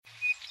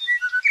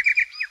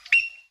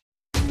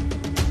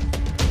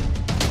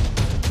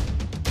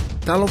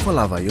Talofa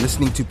lava, you're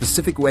listening to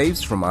Pacific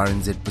Waves from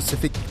RNZ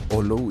Pacific,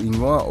 or Lo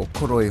Ingoa or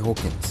Koroe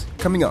Hawkins.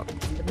 Coming up.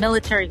 The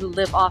military who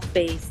live off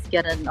base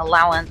get an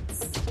allowance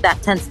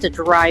that tends to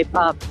drive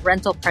up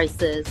rental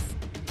prices.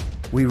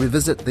 We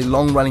revisit the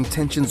long-running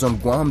tensions on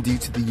Guam due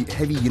to the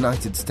heavy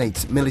United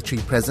States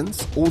military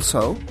presence.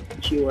 Also,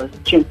 she was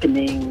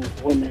championing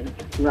women's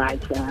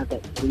rights.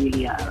 That's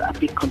really a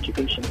big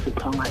contribution to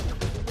Tonga.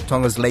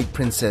 Tonga's late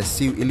Princess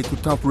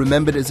Siu'ilikutapu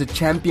remembered as a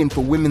champion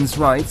for women's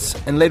rights,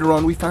 and later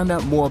on we found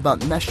out more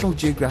about National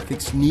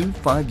Geographic's new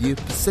 5-year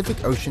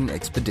Pacific Ocean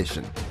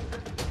expedition.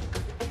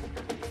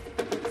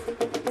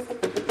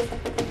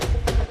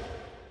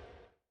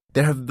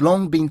 There have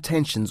long been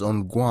tensions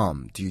on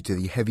Guam due to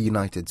the heavy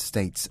United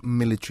States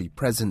military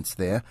presence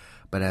there,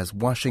 but as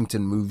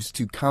Washington moves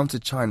to counter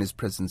China's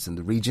presence in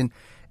the region,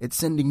 it's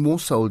sending more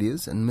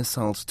soldiers and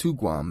missiles to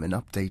Guam and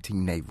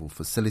updating naval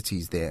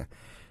facilities there.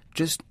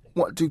 Just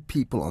what do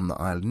people on the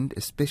island,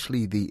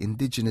 especially the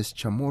indigenous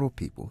Chamorro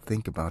people,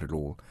 think about it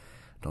all?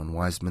 Don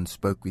Wiseman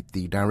spoke with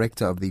the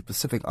director of the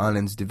Pacific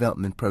Islands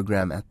Development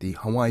Program at the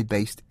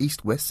Hawaii-based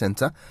East-West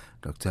Center,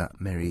 Dr.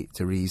 Mary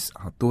Therese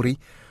Hattori,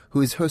 who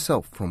is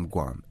herself from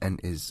Guam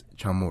and is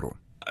Chamorro.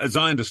 As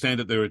I understand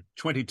it, there are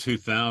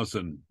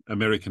 22,000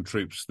 American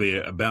troops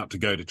there, about to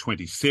go to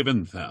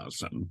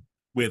 27,000.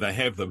 Where they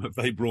have them, have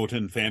they brought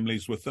in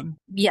families with them?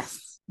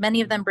 Yes,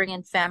 many of them bring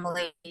in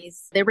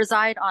families. They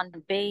reside on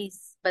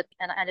base,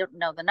 and I don't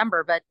know the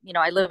number, but,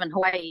 I live in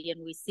Hawaii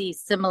and we see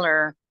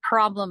similar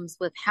problems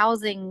with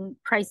housing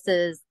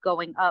prices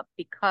going up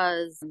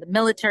because the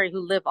military who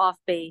live off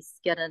base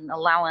get an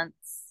allowance,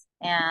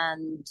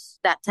 and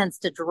that tends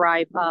to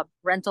drive up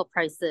rental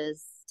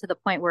prices to the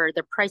point where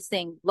they're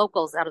pricing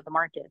locals out of the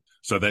market.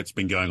 So that's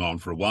been going on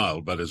for a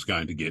while, but is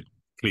going to get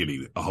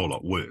clearly a whole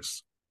lot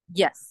worse.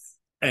 Yes.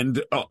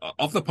 And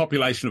of the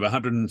population of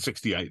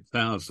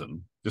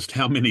 168,000, just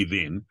how many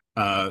then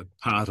are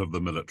part of the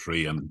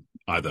military and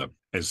either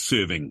as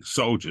serving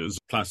soldiers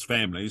plus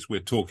families? We're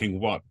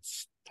talking what,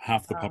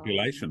 half the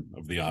population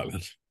of the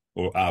island,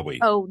 or are we?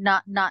 Oh,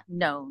 not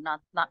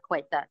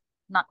quite that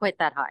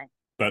high.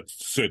 But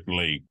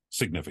certainly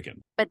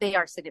significant. But they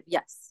are significant.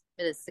 Yes,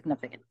 it is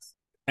significant.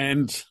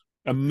 And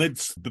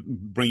amidst the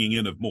bringing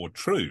in of more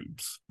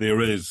troops, there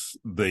is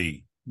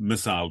the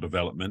missile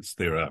developments,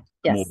 there are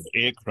more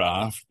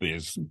aircraft,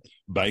 there's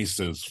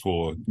bases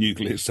for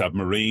nuclear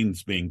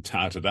submarines being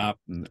tarted up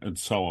and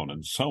so on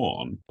and so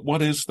on.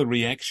 What is the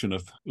reaction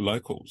of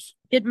locals?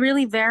 It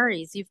really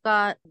varies. You've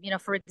got,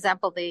 for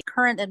example, the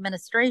current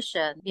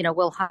administration,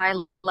 will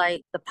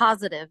highlight the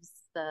positives,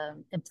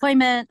 the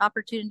employment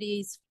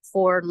opportunities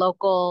for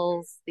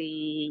locals,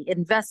 the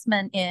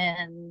investment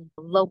in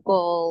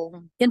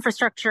local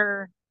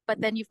infrastructure.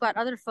 But then you've got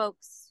other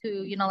folks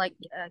who, like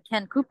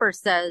Ken Cooper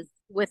says,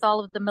 with all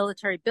of the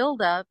military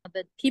buildup,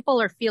 that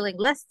people are feeling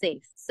less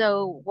safe.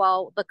 So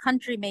while the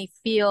country may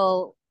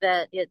feel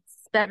that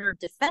it's better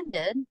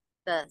defended,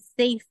 the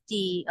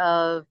safety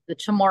of the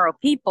Chamorro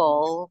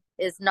people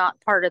is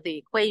not part of the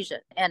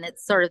equation. And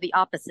it's sort of the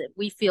opposite.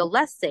 We feel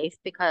less safe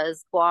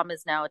because Guam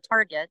is now a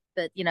target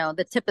that,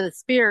 the tip of the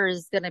spear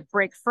is going to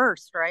break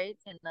first, right?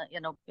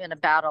 In a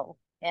battle.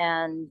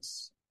 And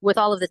with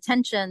all of the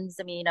tensions,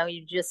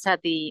 you just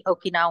had the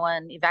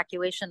Okinawan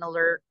evacuation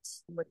alert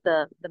with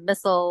the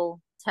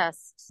missile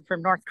tests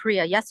from North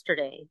Korea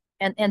yesterday.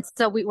 And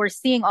so we're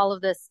seeing all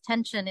of this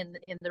tension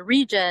in the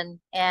region,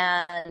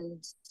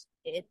 and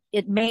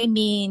it may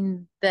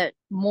mean that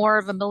more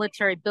of a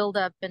military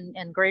buildup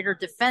and greater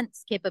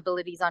defense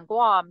capabilities on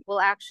Guam will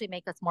actually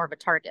make us more of a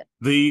target.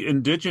 The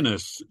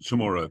indigenous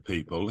Chamorro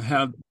people,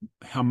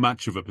 how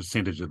much of a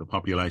percentage of the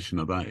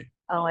population are they?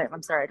 Oh,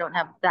 I'm sorry, I don't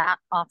have that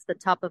off the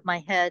top of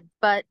my head.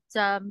 But,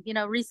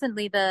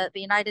 recently the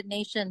United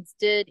Nations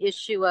did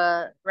issue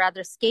a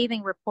rather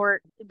scathing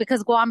report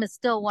because Guam is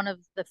still one of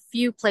the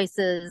few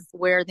places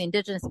where the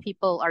indigenous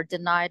people are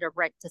denied a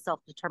right to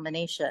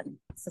self-determination.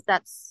 So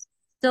that's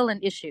still an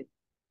issue.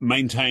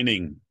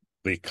 Maintaining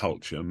their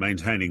culture,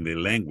 maintaining their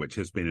language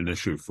has been an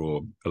issue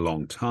for a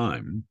long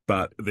time.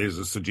 But there's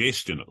a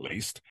suggestion, at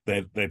least,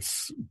 that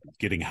that's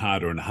getting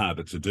harder and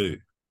harder to do.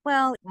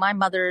 Well, my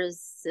mother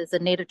is a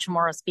native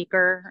Chamorro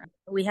speaker.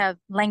 We have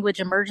language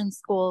immersion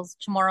schools,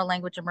 Chamorro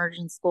language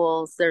immersion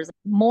schools. There's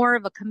more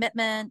of a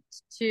commitment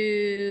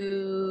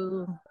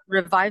to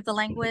revive the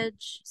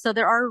language. So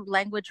there are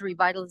language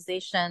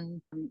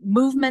revitalization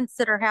movements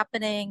that are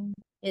happening.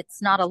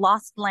 It's not a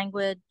lost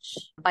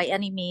language by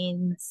any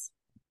means.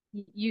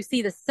 You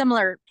see the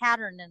similar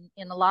pattern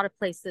in a lot of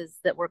places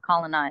that were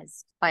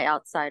colonized by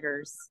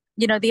outsiders.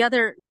 The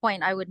other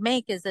point I would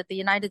make is that the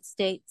United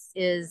States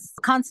is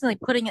constantly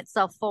putting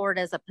itself forward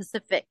as a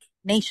Pacific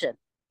nation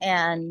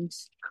and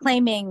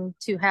claiming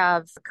to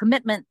have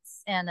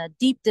commitments and a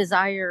deep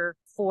desire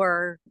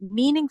for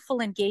meaningful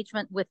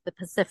engagement with the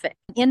Pacific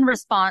in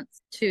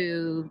response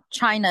to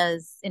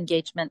China's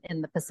engagement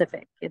in the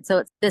Pacific. And so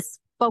it's this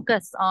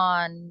focus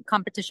on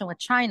competition with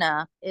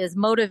China is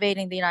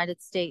motivating the United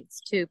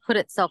States to put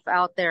itself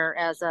out there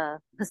as a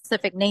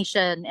Pacific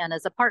nation and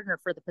as a partner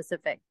for the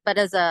Pacific. But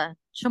as a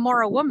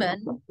Chamorro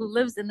woman who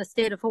lives in the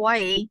state of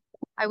Hawaii,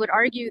 I would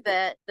argue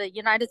that the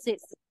United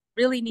States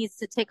really needs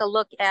to take a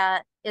look at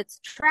its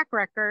track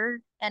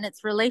record and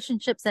its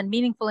relationships and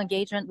meaningful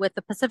engagement with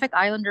the Pacific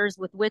Islanders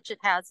with which it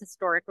has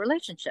historic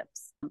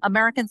relationships.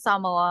 American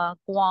Samoa,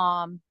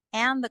 Guam,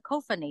 and the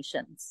Kofa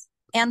nations.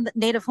 And the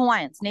Native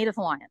Hawaiians,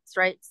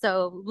 right?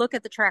 So look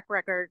at the track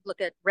record,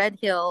 look at Red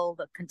Hill,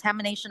 the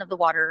contamination of the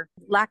water,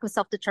 lack of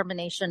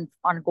self-determination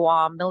on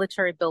Guam,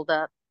 military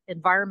buildup,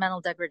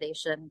 environmental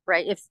degradation,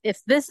 right?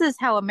 If this is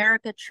how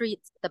America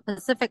treats the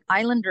Pacific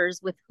Islanders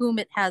with whom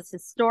it has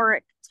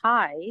historic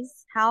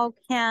ties, how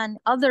can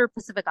other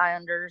Pacific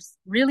Islanders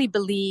really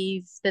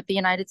believe that the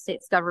United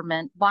States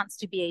government wants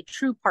to be a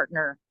true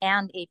partner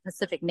and a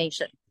Pacific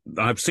nation?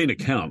 I've seen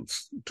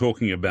accounts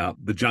talking about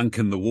the junk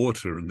in the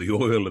water and the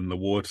oil in the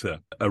water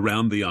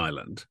around the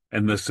island,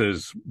 and this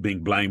is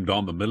being blamed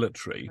on the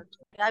military.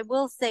 I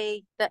will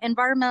say the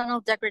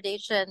environmental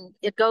degradation,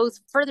 it goes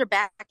further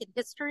back in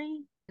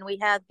history. And we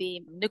had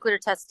the nuclear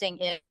testing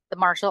in the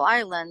Marshall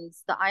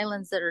Islands. The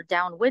islands that are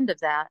downwind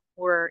of that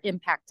were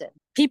impacted.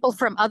 People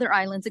from other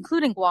islands,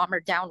 including Guam,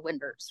 are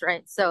downwinders,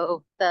 right?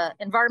 So the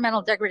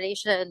environmental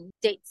degradation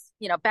dates,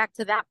 back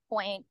to that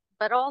point.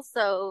 But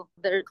also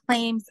there are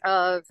claims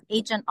of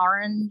Agent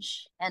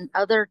Orange and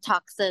other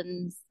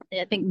toxins.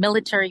 I think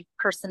military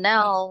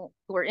personnel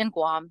who are in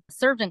Guam,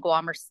 served in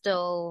Guam, are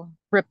still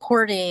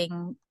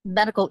reporting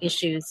medical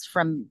issues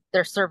from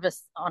their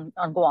service on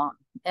Guam.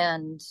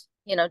 And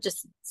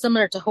just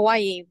similar to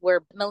Hawaii,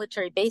 where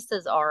military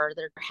bases are,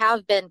 there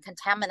have been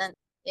contaminants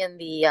in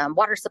the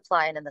water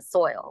supply and in the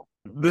soil.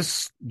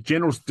 This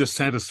general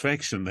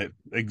dissatisfaction that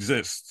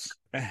exists,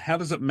 how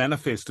does it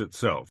manifest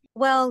itself?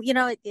 Well,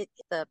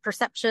 the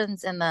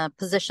perceptions and the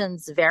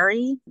positions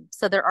vary.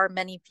 So there are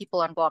many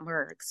people on Guam who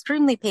are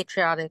extremely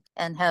patriotic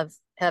and have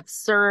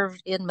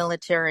served in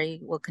military,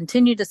 will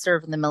continue to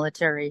serve in the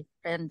military,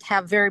 and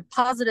have very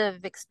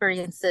positive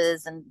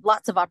experiences and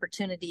lots of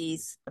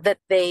opportunities that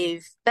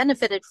they've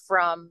benefited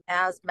from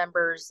as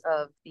members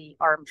of the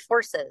armed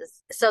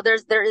forces. So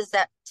there is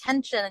that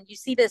tension, and you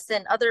see this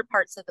in other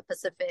parts of the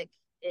Pacific,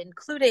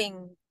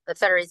 including the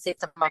Federated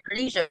States of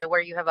Micronesia,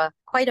 where you have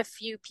quite a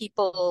few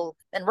people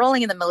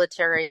enrolling in the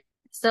military.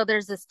 So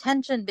there's this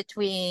tension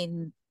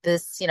between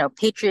this,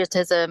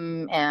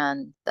 patriotism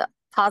and the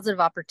positive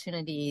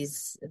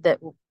opportunities that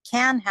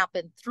can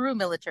happen through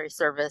military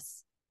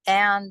service,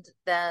 and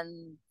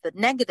then the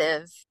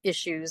negative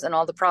issues and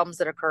all the problems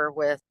that occur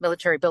with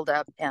military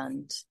buildup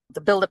and the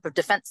buildup of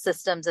defense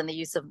systems and the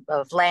use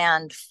of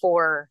land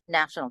for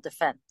national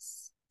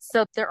defense.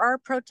 So there are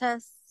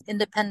protests,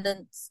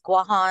 independence,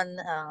 Guahan,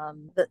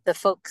 the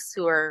folks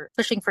who are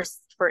pushing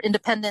for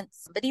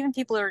independence, but even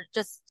people who are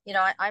just,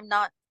 I'm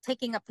not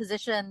taking a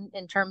position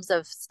in terms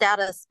of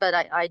status, but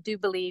I do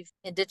believe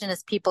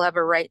Indigenous people have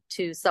a right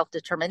to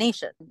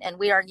self-determination, and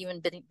we aren't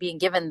even being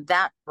given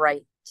that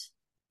right.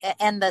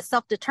 And the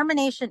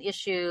self-determination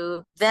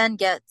issue then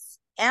gets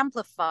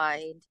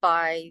amplified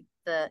by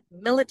the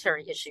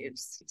military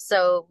issues.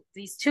 So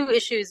these two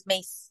issues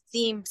may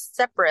seem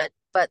separate,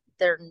 but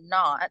they're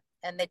not,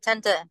 and they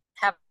tend to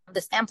have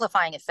this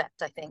amplifying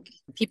effect, I think.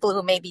 People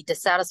who may be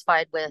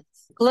dissatisfied with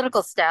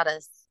political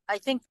status, I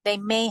think they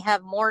may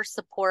have more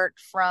support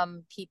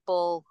from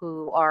people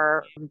who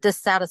are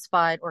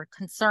dissatisfied or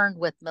concerned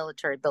with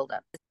military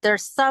buildup.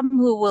 There's some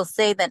who will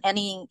say that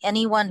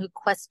anyone who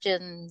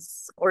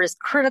questions or is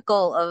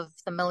critical of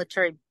the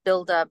military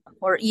buildup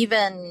or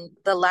even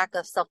the lack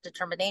of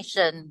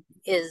self-determination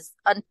is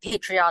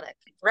unpatriotic.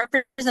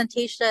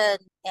 Representation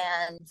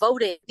and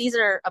voting, these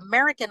are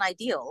American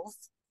ideals.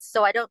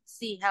 So I don't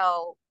see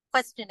how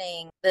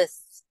questioning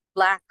this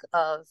lack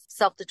of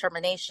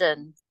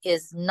self-determination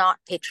is not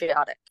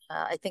patriotic.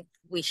 I think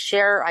we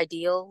share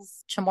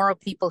ideals. Chamorro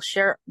people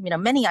share,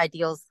 many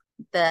ideals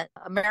that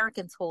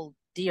Americans hold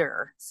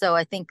dear. So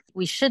I think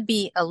we should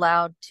be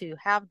allowed to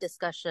have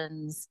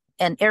discussions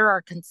and air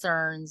our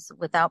concerns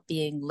without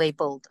being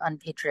labeled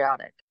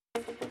unpatriotic.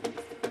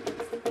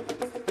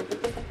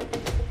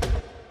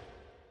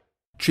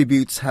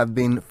 Tributes have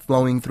been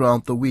flowing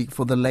throughout the week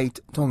for the late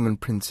Tongan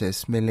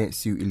Princess Mele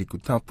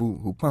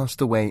Siu'ilikutapu, who passed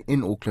away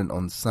in Auckland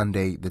on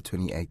Sunday, the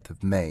 28th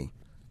of May.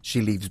 She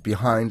leaves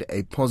behind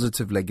a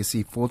positive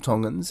legacy for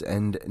Tongans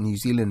and New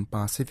Zealand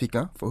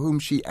Pacifica, for whom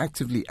she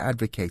actively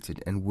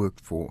advocated and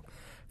worked for.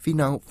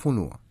 Finau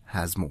Fonua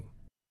has more.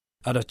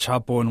 At a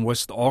chapel in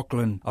West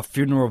Auckland, a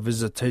funeral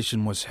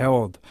visitation was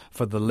held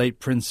for the late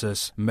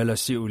Princess Mele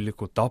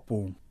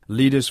Siu'ilikutapu.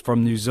 Leaders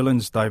from New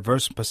Zealand's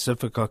diverse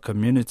Pacifica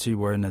community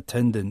were in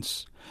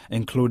attendance,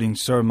 including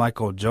Sir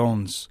Michael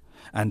Jones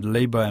and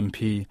Labour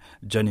MP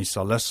Jenny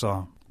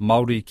Salesa.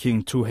 Maori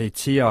King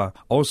Tuheitia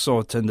also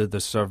attended the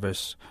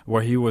service,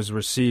 where he was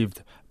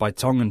received by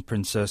Tongan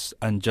Princess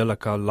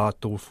Angelica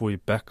Latufui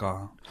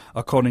Beka.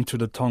 According to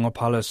the Tonga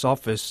Palace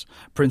Office,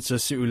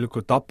 Princess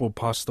Siu'ilikutapu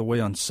passed away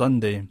on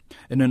Sunday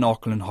in an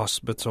Auckland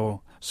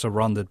hospital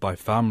surrounded by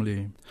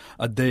family.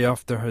 A day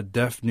after her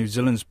death, New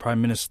Zealand's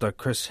Prime Minister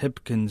Chris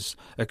Hipkins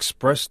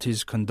expressed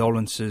his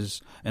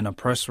condolences in a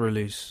press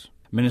release.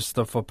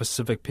 Minister for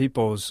Pacific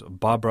Peoples,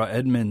 Barbara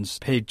Edmonds,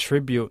 paid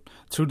tribute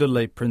to the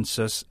late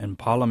princess in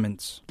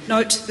Parliament.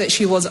 Note that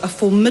she was a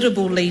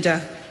formidable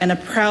leader and a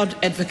proud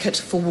advocate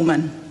for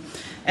women,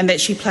 and that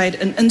she played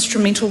an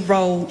instrumental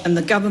role in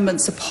the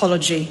government's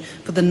apology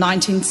for the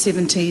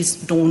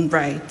 1970s dawn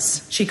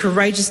raids. She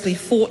courageously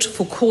fought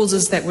for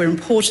causes that were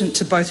important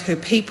to both her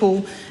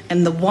people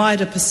and the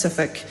wider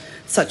Pacific,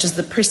 such as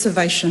the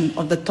preservation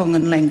of the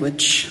Tongan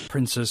language.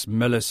 Princess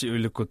Mele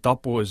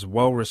Siu'ilikutapu is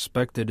well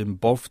respected in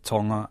both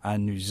Tonga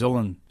and New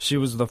Zealand. She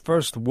was the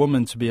first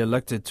woman to be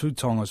elected to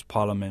Tonga's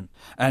parliament,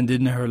 and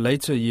in her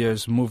later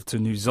years moved to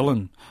New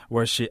Zealand,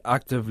 where she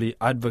actively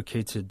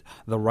advocated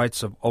the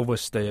rights of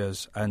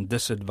overstayers and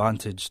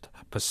disadvantaged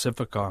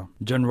Pacifica.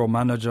 General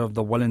Manager of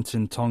the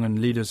Wellington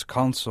Tongan Leaders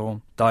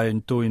Council,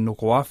 Tui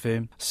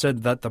Nukuafe,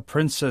 said that the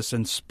princess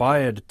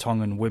inspired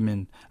Tongan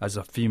women as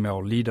a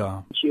female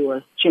leader. She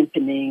was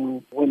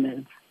championing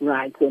women's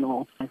rights and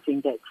all. I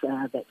think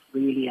that's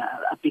really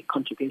a big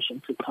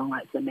contribution to Tonga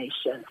as a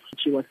nation.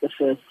 She was the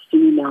first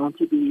female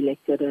to be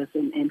elected as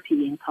an MP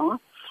in Tonga,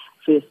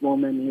 first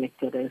woman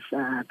elected as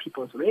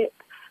People's Rep.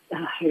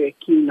 Her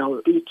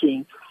keynote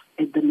speaking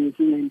at the New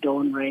Zealand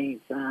Dawn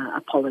Raids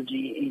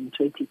apology in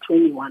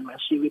 2021, where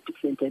she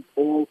represented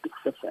all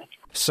Pacific.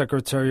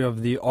 Secretary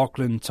of the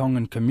Auckland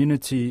Tongan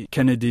community,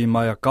 Kennedy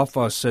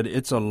Mayakafa, said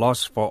it's a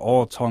loss for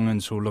all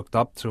Tongans who looked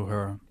up to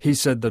her. He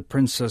said the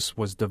princess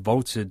was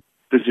devoted.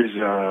 This is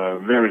a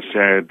very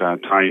sad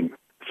time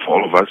for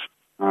all of us.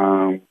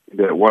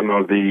 That one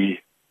of the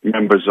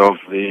members of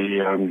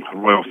the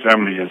royal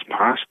family has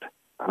passed.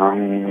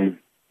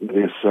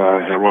 This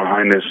Her Royal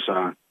Highness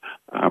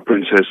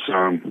Princess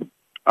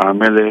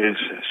Mele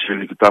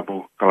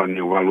Siu'ilikutapu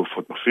Kalaniwalu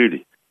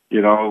Fotofiri.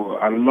 You know,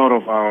 a lot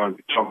of our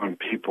Tongan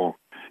people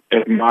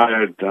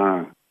admired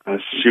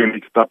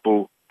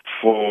Siu'ilikutapu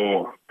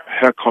for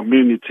her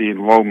community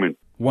involvement.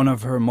 One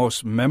of her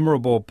most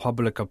memorable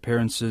public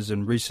appearances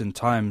in recent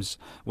times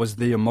was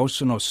the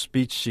emotional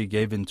speech she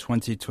gave in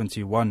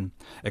 2021,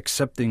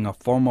 accepting a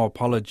formal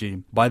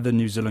apology by the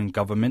New Zealand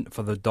government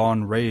for the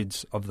dawn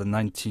raids of the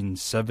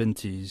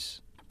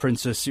 1970s.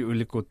 Princess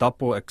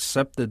Siu'ilikutapu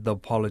accepted the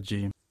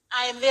apology.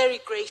 I am very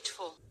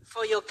grateful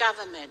for your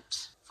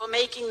government for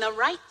making the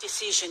right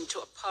decision to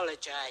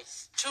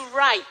apologize, to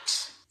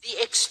right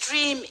the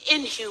extreme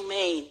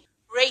inhumane,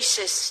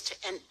 racist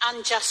and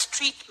unjust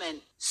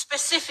treatment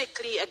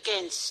specifically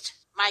against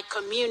my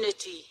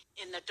community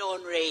in the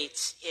Dawn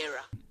Raids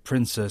era.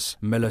 Princess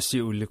Mele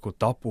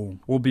Siu'ilikutapu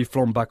will be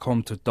flown back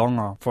home to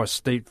Tonga for a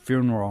state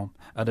funeral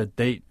at a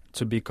date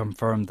to be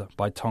confirmed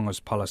by Tonga's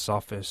Palace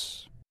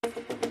Office.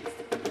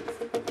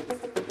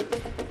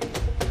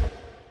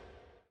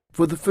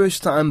 For the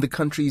first time, the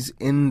countries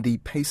in the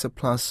PESA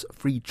Plus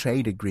Free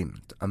Trade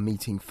Agreement are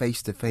meeting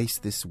face-to-face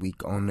this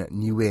week on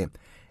Niue.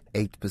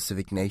 8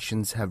 Pacific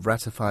nations have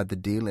ratified the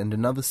deal and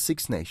another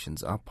 6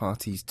 nations are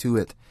parties to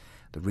it.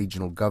 The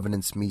regional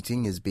governance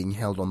meeting is being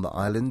held on the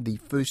island, the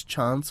first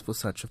chance for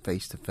such a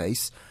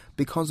face-to-face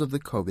because of the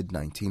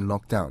COVID-19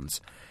 lockdowns.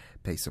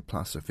 PESA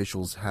Plus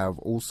officials have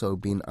also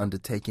been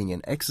undertaking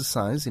an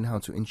exercise in how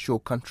to ensure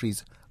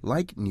countries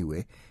like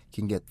Niue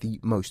can get the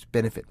most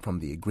benefit from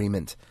the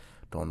agreement.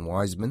 Don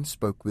Wiseman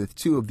spoke with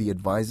 2 of the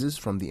advisors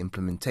from the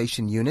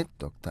implementation unit,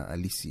 Dr.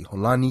 Alisi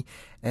Holani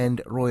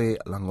and Roy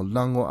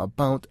Langolango,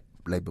 about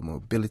labour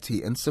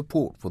mobility and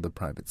support for the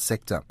private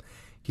sector.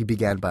 He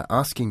began by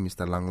asking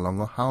Mr.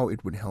 Langolango how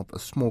it would help a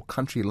small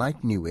country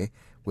like Niue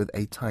with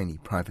a tiny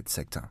private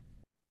sector.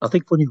 I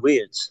think for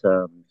Niue, it's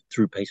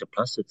through PESA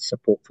Plus, it's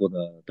support for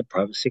the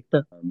private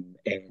sector,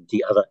 and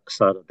the other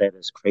side of that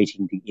is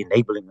creating the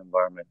enabling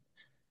environment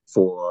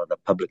for the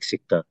public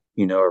sector,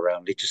 you know,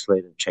 around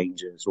legislative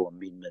changes or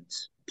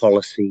amendments,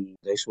 policy,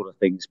 those sort of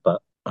things.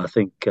 But I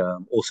think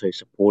also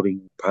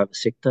supporting private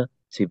sector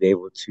to be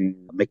able to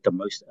make the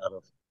most out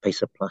of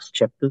PESA Plus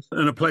chapters.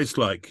 In a place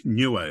like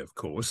Niue, of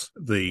course,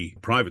 the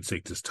private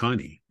sector's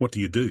tiny. What do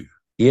you do?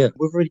 Yeah,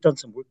 we've already done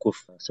some work with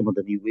some of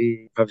the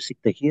Niue private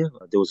sector here.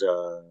 There was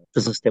a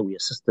business that we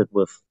assisted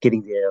with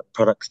getting their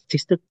products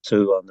tested.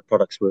 So the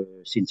products were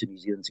sent to New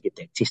Zealand to get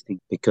that testing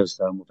because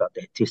without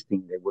that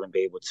testing, they wouldn't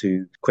be able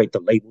to create the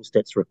labels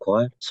that's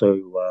required.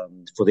 So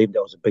for them,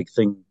 that was a big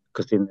thing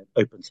because then it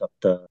opens up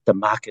the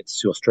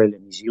markets to Australia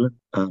and New Zealand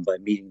by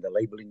meeting the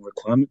labelling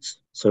requirements.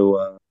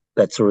 So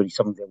that's already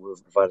something that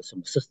we've provided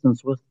some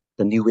assistance with.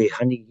 The Niue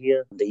honey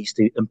here, they used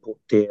to import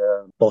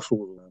their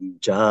bottle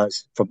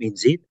jars from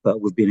NZ,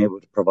 but we've been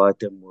able to provide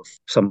them with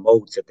some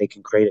molds that they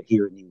can create it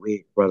here in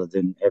Niue rather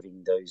than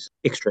having those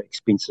extra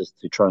expenses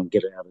to try and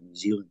get it out of New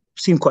Zealand.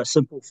 Seemed quite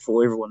simple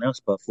for everyone else,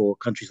 but for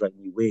countries like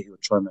Niue who are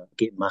trying to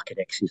get market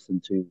access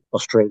into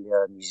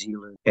Australia, New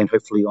Zealand, and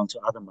hopefully onto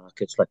other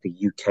markets like the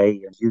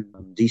UK and EU,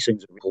 these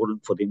things are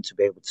important for them to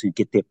be able to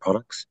get their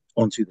products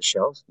onto the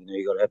shelves. You know,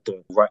 you got to have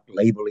the right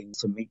labelling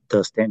to meet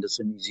the standards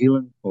in New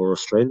Zealand or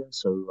Australia.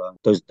 So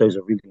those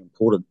are really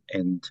important.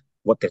 And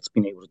what that's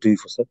been able to do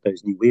for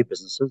those Niue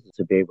businesses is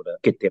to be able to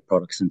get their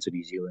products into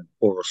New Zealand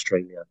or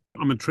Australia.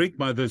 I'm intrigued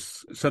by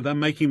this. So they're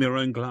making their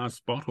own glass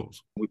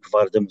bottles. We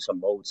provided them with some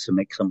molds to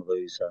make some of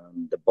those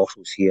the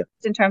bottles here.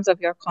 In terms of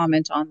your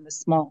comment on the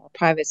small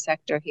private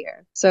sector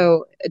here,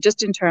 so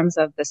just in terms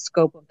of the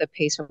scope of the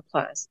PACER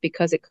Plus,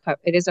 because it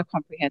is a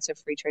comprehensive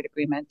free trade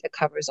agreement that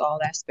covers all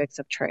aspects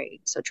of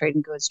trade, so trade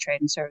in goods,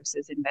 trade in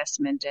services,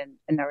 investment, and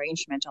an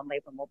arrangement on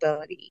labor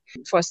mobility.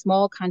 For a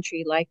small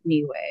country like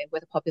Niue,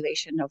 with a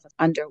population of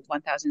under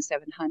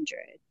 1,700,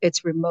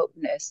 its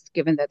remoteness,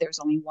 given that there's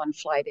only one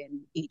flight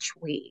in each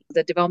week,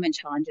 the development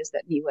challenges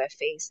that Niue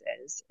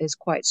faces is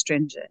quite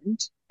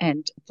stringent.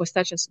 And for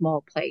such a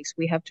small place,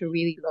 we have to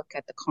really look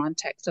at the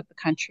context of the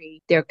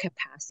country, their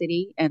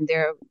capacity, and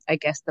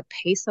the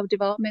pace of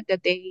development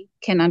that they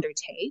can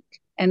undertake.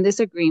 And this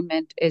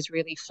agreement is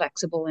really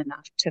flexible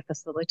enough to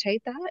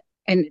facilitate that.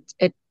 And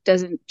it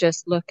doesn't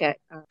just look at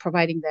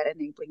providing that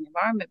enabling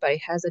environment, but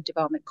it has a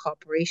development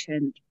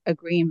cooperation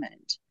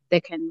agreement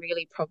that can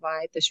really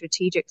provide the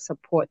strategic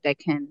support that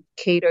can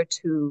cater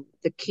to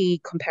the key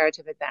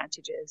comparative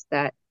advantages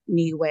that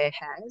Niue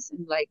has,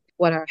 and like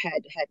what our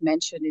head had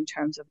mentioned in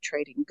terms of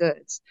trading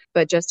goods,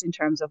 but just in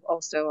terms of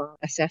also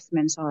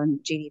assessments on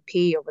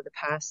GDP over the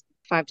past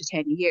 5 to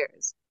 10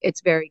 years.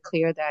 It's very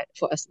clear that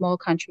for a small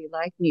country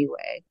like Niue,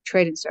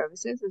 trade and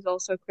services is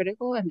also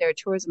critical, and their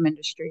tourism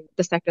industry,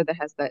 the sector that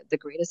has the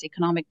greatest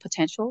economic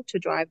potential to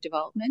drive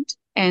development.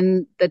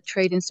 And the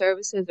trade and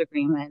services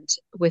agreement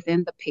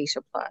within the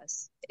PACER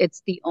Plus,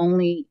 it's the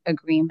only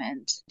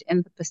agreement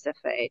in the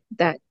Pacific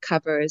that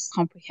covers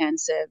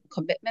comprehensive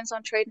commitments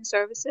on trade and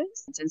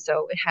services. And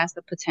so it has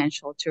the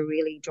potential to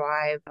really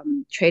drive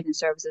trade and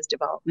services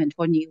development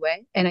for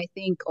Niue. And I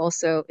think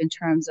also in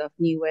terms of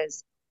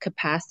Niue's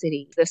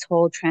capacity, this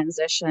whole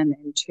transition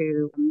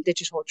into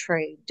digital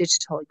trade,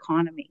 digital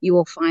economy, you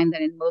will find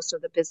that in most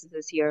of the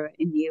businesses here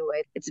in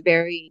Niue, it's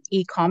very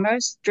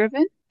e-commerce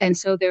driven. And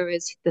so there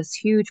is this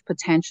huge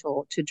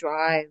potential to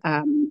drive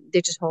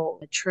digital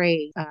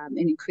trade and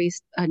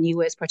increase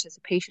Niue's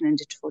participation in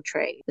digital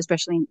trade,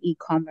 especially in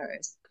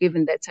e-commerce,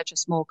 given that such a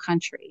small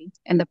country.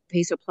 And the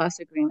PACER Plus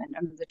agreement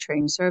under the trade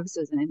and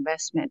services and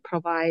investment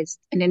provides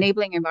an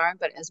enabling environment,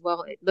 but as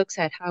well, it looks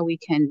at how we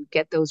can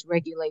get those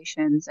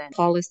regulations and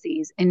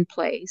policies in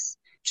place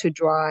to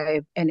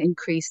drive and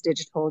increase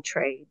digital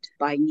trade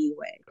by Niue.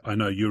 I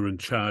know you're in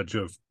charge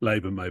of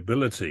labour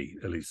mobility,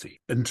 Elise.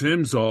 In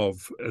terms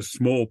of a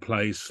small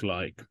place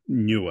like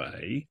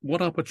Niue,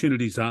 what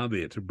opportunities are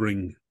there to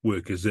bring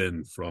workers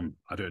in from,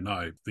 I don't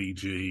know,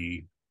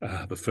 Fiji,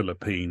 the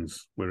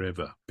Philippines,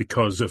 wherever?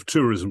 Because if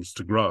tourism's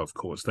to grow, of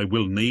course, they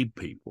will need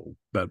people,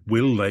 but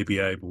will they be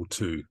able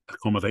to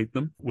accommodate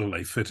them? Will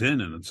they fit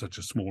in such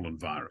a small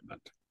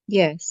environment?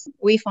 Yes,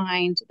 we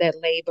find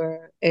that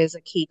labor is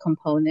a key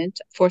component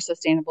for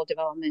sustainable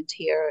development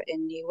here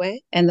in Niue,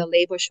 and the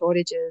labor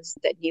shortages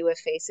that Niue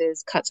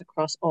faces cuts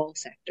across all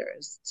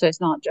sectors. So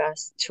it's not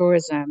just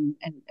tourism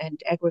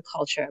and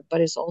agriculture,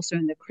 but it's also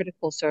in the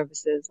critical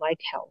services like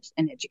health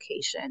and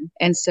education.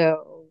 And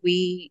so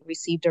we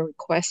received a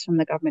request from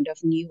the government of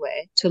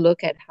Niue to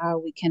look at how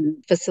we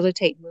can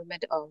facilitate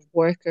movement of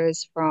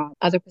workers from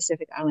other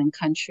Pacific Island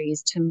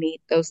countries to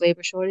meet those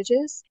labor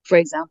shortages. For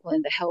example,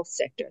 in the health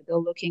sector, they're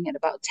looking at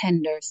about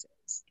 10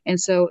 nurses. And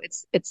so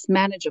it's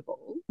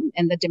manageable.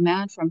 And the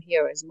demand from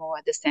here is more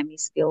at the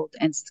semi-skilled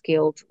and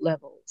skilled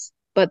levels.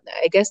 But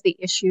I guess the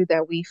issue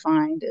that we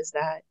find is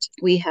that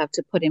we have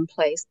to put in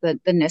place the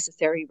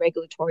necessary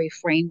regulatory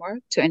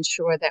framework to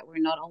ensure that we're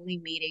not only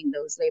meeting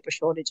those labor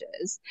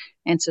shortages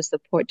and to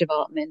support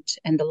development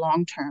in the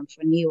long term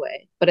for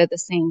Niue, but at the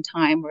same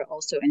time, we're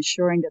also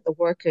ensuring that the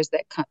workers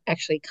that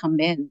actually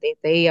come in,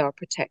 they are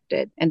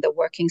protected and the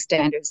working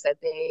standards that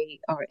they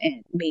are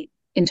in meet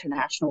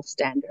international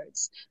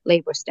standards,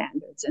 labor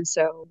standards. And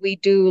so we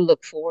do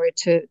look forward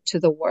to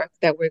the work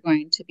that we're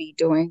going to be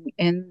doing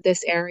in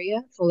this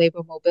area for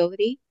labor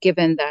mobility,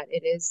 given that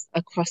it is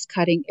a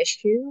cross-cutting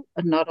issue,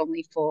 not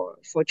only for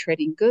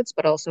trading goods,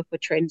 but also for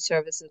trade and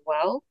service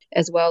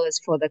as well as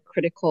for the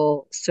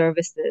critical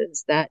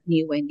services that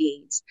Niue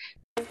needs.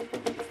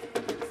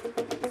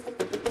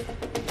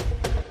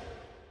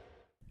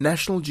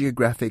 National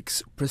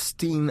Geographic's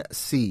Pristine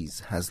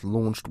Seas has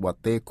launched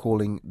what they're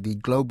calling the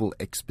Global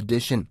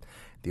Expedition.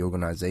 The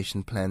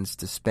organization plans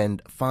to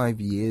spend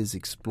 5 years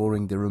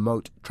exploring the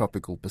remote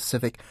tropical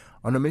Pacific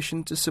on a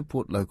mission to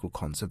support local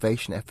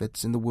conservation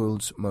efforts in the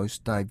world's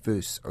most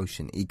diverse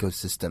ocean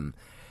ecosystem.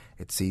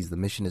 It sees the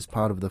mission as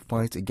part of the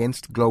fight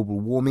against global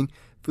warming,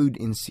 food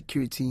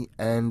insecurity,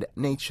 and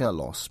nature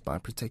loss by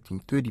protecting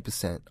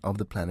 30% of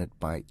the planet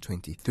by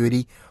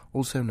 2030,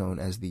 also known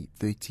as the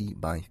 30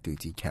 by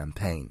 30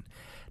 campaign.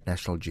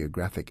 National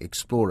Geographic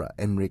explorer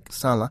Enric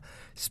Sala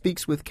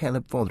speaks with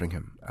Caleb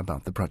Fotheringham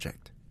about the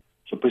project.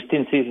 So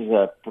Pristine Seas is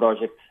a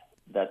project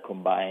that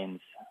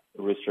combines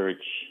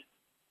research,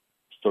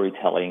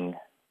 storytelling,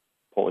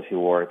 policy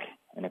work,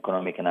 and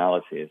economic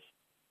analysis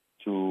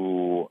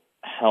to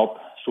help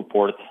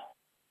support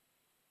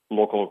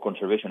local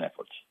conservation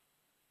efforts.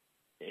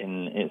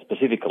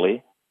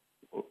 Specifically,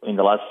 in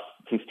the last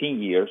 15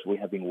 15 years, we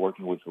have been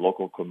working with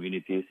local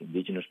communities,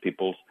 indigenous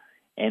peoples,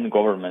 and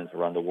governments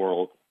around the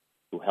world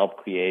to help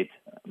create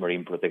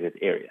marine protected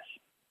areas.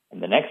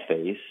 And the next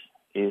phase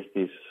is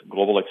this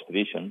global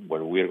expedition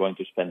where we are going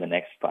to spend the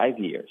next 5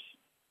 years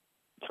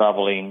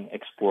traveling,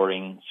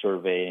 exploring,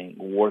 surveying,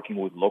 working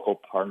with local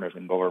partners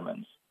and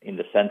governments in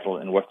the Central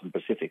and Western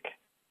Pacific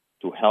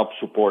to help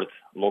support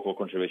local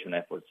conservation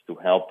efforts, to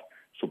help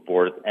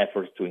support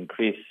efforts to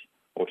increase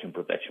ocean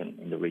protection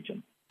in the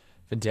region.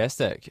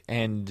 Fantastic.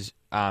 And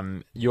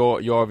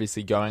you're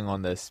obviously going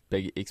on this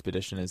big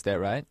expedition, is that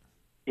right?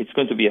 It's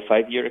going to be a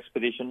 5-year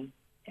expedition,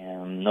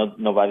 and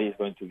nobody is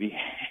going to be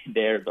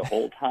there the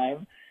whole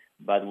time,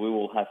 but we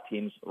will have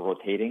teams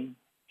rotating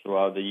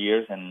throughout the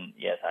years. And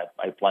yes,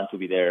 I plan to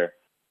be there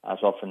as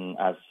often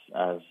as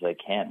I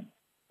can.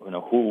 You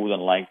know, who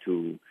wouldn't like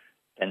to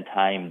spend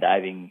time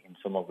diving in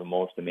some of the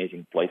most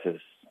amazing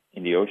places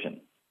in the ocean?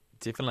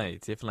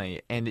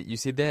 Definitely. And you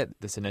said that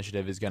this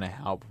initiative is going to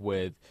help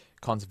with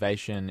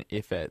conservation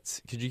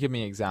efforts. Could you give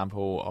me an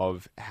example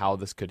of how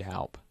this could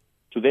help?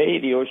 Today,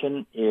 the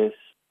ocean is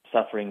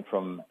suffering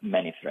from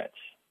many threats.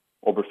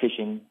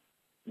 Overfishing,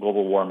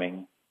 global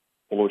warming,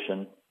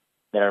 pollution.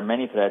 There are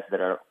many threats.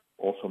 There are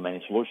also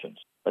many solutions.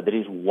 But there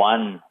is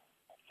one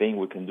thing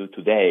we can do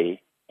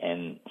today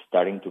and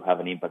starting to have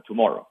an impact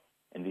tomorrow.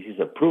 And this is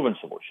a proven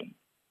solution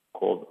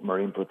called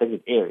marine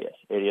protected areas,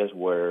 areas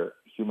where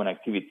human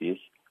activities,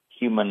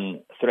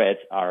 human threats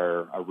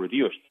are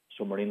reduced,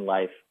 so marine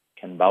life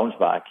can bounce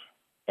back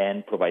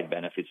and provide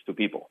benefits to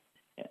people.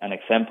 An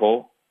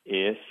example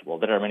is, well,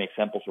 there are many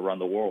examples around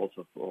the world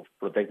of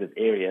protected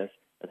areas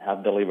that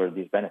have delivered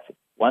these benefits.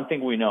 One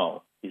thing we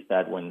know is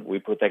that when we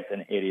protect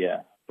an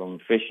area from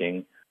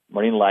fishing,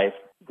 marine life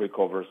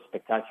recovers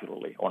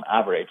spectacularly. On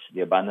average,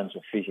 the abundance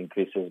of fish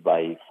increases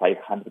by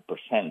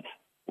 500%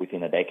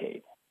 within a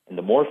decade. And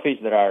the more fish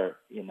there are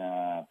in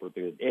a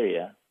protected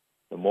area,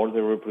 the more they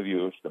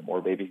reproduce, the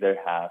more babies they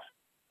have,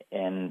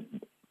 and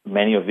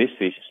many of these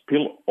fish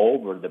spill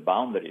over the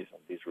boundaries of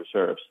these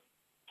reserves,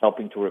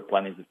 helping to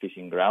replenish the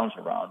fishing grounds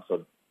around.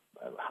 So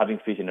having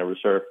fish in a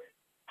reserve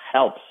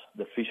helps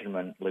the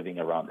fishermen living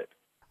around it.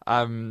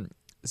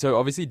 So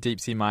obviously deep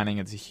sea mining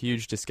is a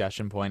huge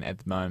discussion point at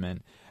the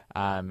moment.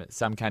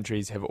 Some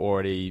countries have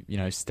already,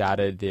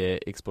 started their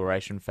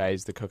exploration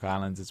phase. The Cook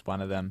Islands is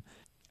one of them.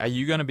 Are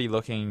you going to be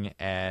looking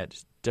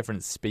at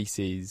different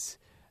species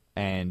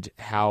and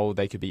how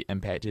they could be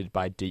impacted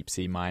by deep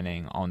sea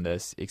mining on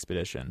this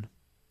expedition?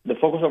 The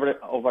focus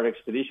of our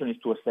expedition is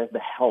to assess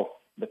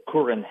the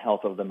current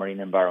health of the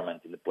marine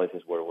environment in the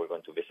places where we're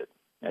going to visit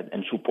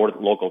and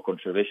support local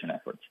conservation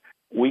efforts.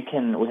 We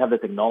have the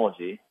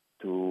technology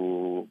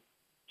to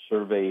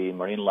survey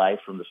marine life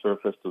from the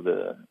surface to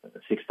the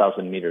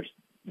 6,000 meters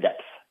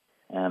depth.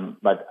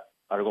 But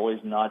our goal is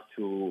not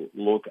to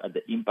look at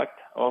the impact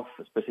of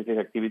specific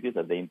activities,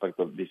 at the impact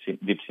of deep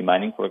sea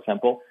mining, for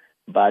example,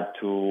 but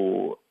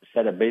to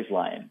set a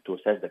baseline to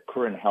assess the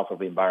current health of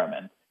the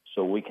environment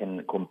so we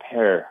can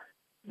compare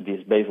this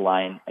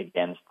baseline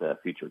against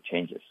future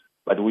changes.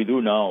 But we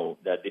do know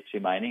that deep sea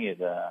mining is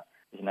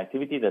an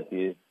activity that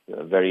is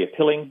very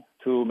appealing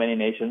to many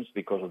nations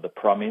because of the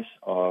promise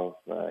of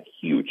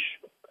huge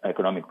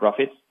economic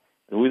profits.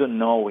 We don't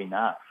know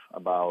enough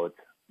about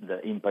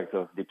the impact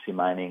of deep sea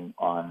mining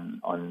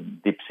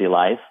on deep sea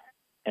life.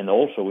 And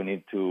also we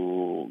need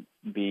to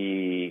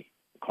be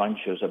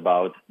conscious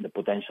about the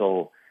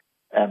potential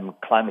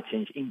climate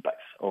change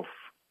impacts of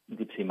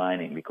deep sea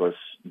mining, because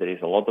there is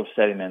a lot of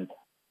sediment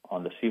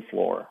on the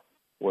seafloor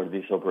where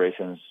these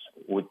operations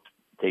would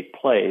take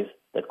place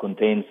that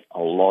contains a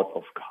lot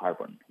of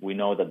carbon. We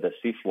know that the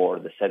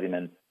seafloor, the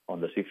sediment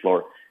on the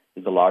seafloor,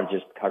 is the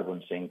largest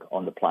carbon sink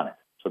on the planet.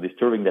 So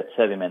disturbing that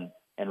sediment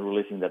and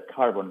releasing that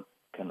carbon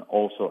can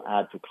also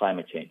add to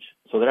climate change.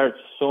 So there are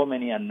so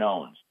many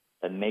unknowns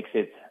that makes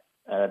it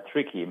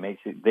tricky,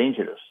 makes it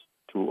dangerous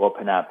to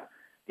open up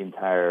the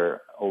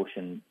entire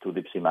ocean to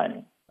deep sea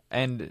mining.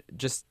 And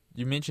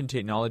you mentioned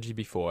technology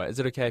before. Is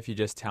it okay if you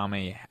just tell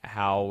me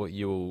how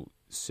you'll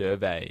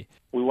survey?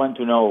 We want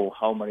to know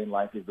how marine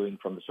life is doing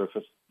from the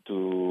surface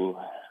to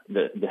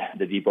the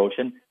deep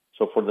ocean.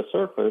 So for the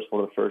surface,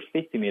 for the first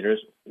 50 meters,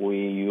 we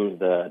use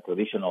the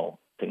traditional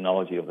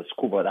technology of the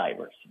scuba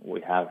divers.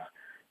 We have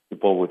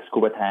people with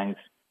scuba tanks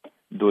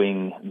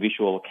doing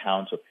visual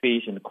counts of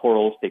fish and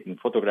corals, taking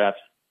photographs,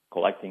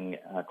 collecting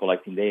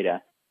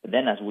data. But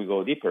then as we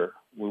go deeper,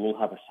 we will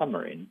have a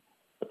submarine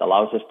that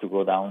allows us to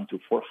go down to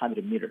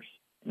 400 meters.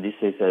 This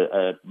is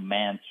a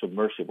manned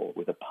submersible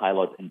with a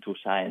pilot and two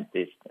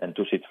scientists and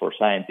two seats for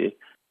scientists,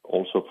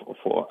 also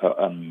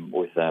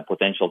with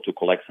potential to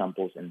collect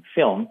samples and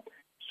film,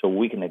 so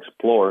we can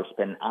explore,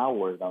 spend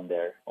hours down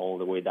there, all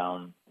the way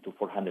down to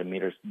 400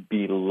 meters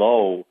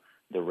below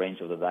the range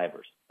of the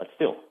divers. But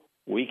still,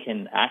 we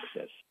can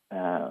access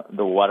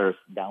the waters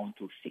down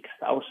to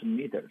 6,000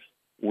 meters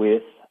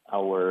with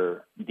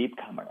our deep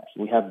cameras.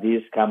 We have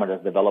these cameras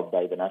developed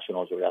by the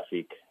National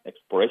Geographic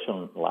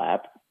Exploration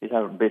Lab. These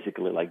are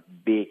basically like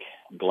big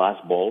glass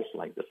balls,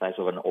 like the size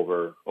of an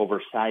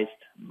oversized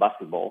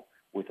basketball,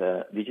 with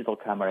a digital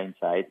camera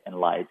inside and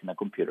lights and a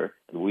computer.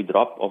 We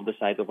drop off the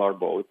side of our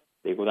boat.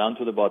 They go down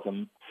to the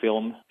bottom,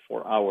 film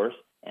for hours,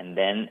 and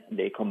then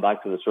they come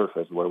back to the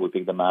surface where we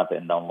pick them up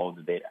and download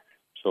the data.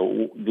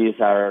 So these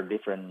are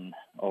different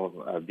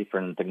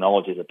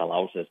technologies that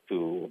allows us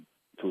to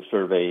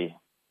survey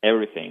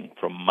everything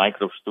from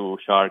microbes to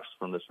sharks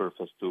from the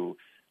surface to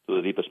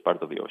the deepest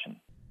part of the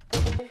ocean.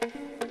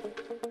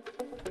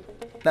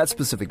 That's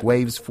Pacific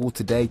Waves for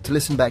today. To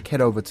listen back,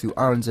 head over to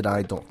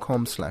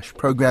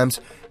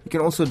rnzi.com/programs. You can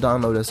also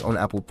download us on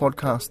Apple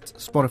Podcasts,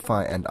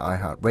 Spotify and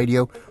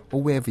iHeartRadio,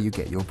 or wherever you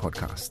get your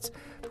podcasts.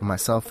 For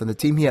myself and the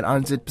team here at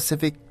RNZ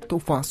Pacific,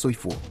 Tofa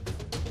Soifo.